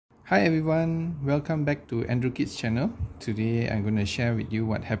Hi everyone, welcome back to Andrew Kids channel. Today I'm going to share with you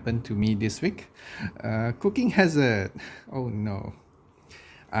what happened to me this week. Cooking hazard. Oh no.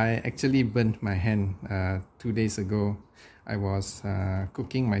 I actually burnt my hand 2 days ago. I was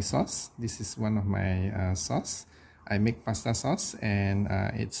cooking my sauce. This is one of my sauce. I make pasta sauce and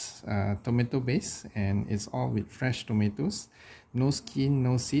it's tomato based and it's all with fresh tomatoes. No skin,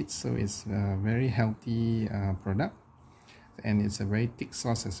 no seeds, so it's a very healthy product. And it's a very thick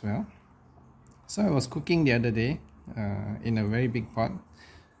sauce as well. So I was cooking the other day in a very big pot.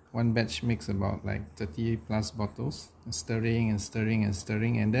 One batch makes about like 30 plus bottles, stirring and stirring and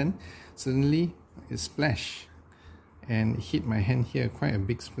stirring, and then suddenly it splashed and it hit my hand here, quite a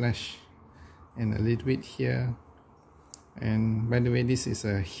big splash, and a little bit here. And by the way, this is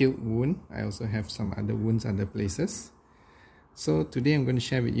a healed wound. I also have some other wounds other places. So today I'm going to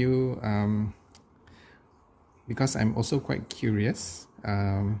share with you because I'm also quite curious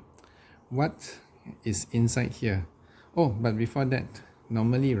what is inside here. Oh, but before that,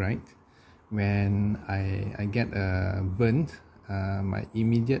 normally, right, when I get a burn, my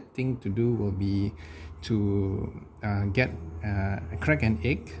immediate thing to do will be to crack an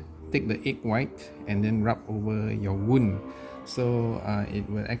egg, take the egg white and then rub over your wound, so it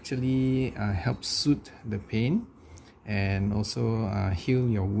will actually help soothe the pain and also heal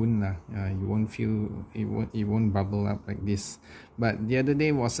your wound. You won't feel it won't bubble up like this. But the other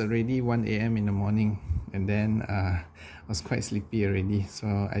day was already 1 a.m. in the morning, and then I was quite sleepy already,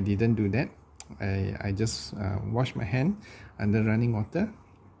 so I didn't do that. I just washed my hand under running water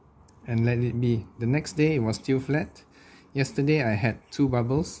and let it be. The next day it was still flat. Yesterday I had 2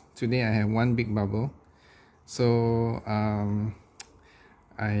 bubbles, today I have 1 big bubble. So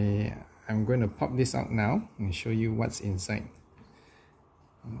I'm going to pop this out now and show you what's inside.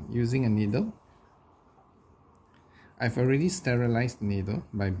 Using a needle. I've already sterilized the needle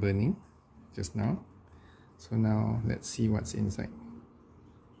by burning just now. So now let's see what's inside.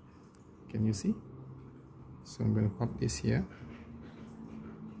 Can you see? So I'm going to pop this here.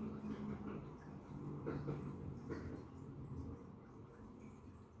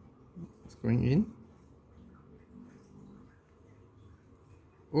 It's going in.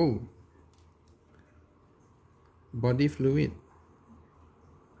 Oh! Body fluid.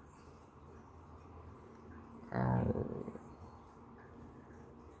 Oh,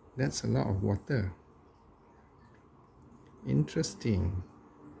 that's a lot of water. Interesting.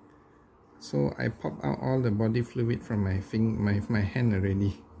 So I pop out all the body fluid from my hand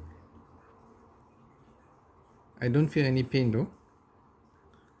already. I don't feel any pain though,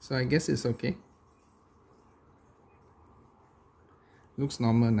 so I guess it's okay. Looks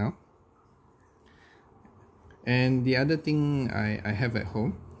normal now. And the other thing I have at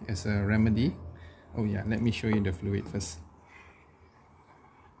home as a remedy, oh yeah, let me show you the fluid first.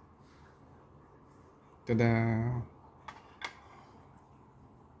 Ta-da!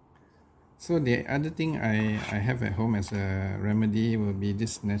 So the other thing I have at home as a remedy will be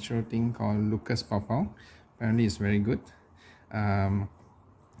this natural thing called Lucas Pawpaw. Apparently it's very good.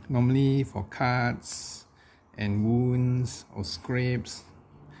 Normally for cuts and wounds or scrapes,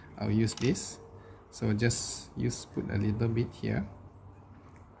 I'll use this. So just put a little bit here.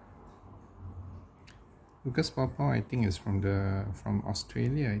 Lucas Pawpaw, I think, is from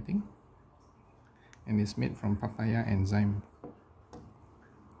Australia, I think, and it's made from papaya enzyme.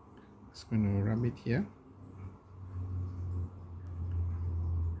 Just going to rub it here.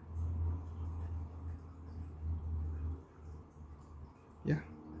 Yeah,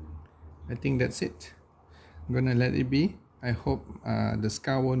 I think that's it. I'm gonna let it be. I hope the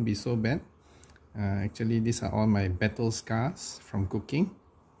scar won't be so bad. Actually, these are all my battle scars from cooking.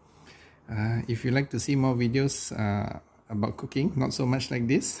 If you like to see more videos about cooking, not so much like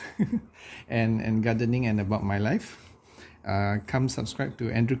this, and gardening and about my life, come subscribe to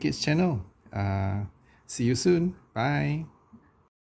Andrew Kids channel. See you soon. Bye.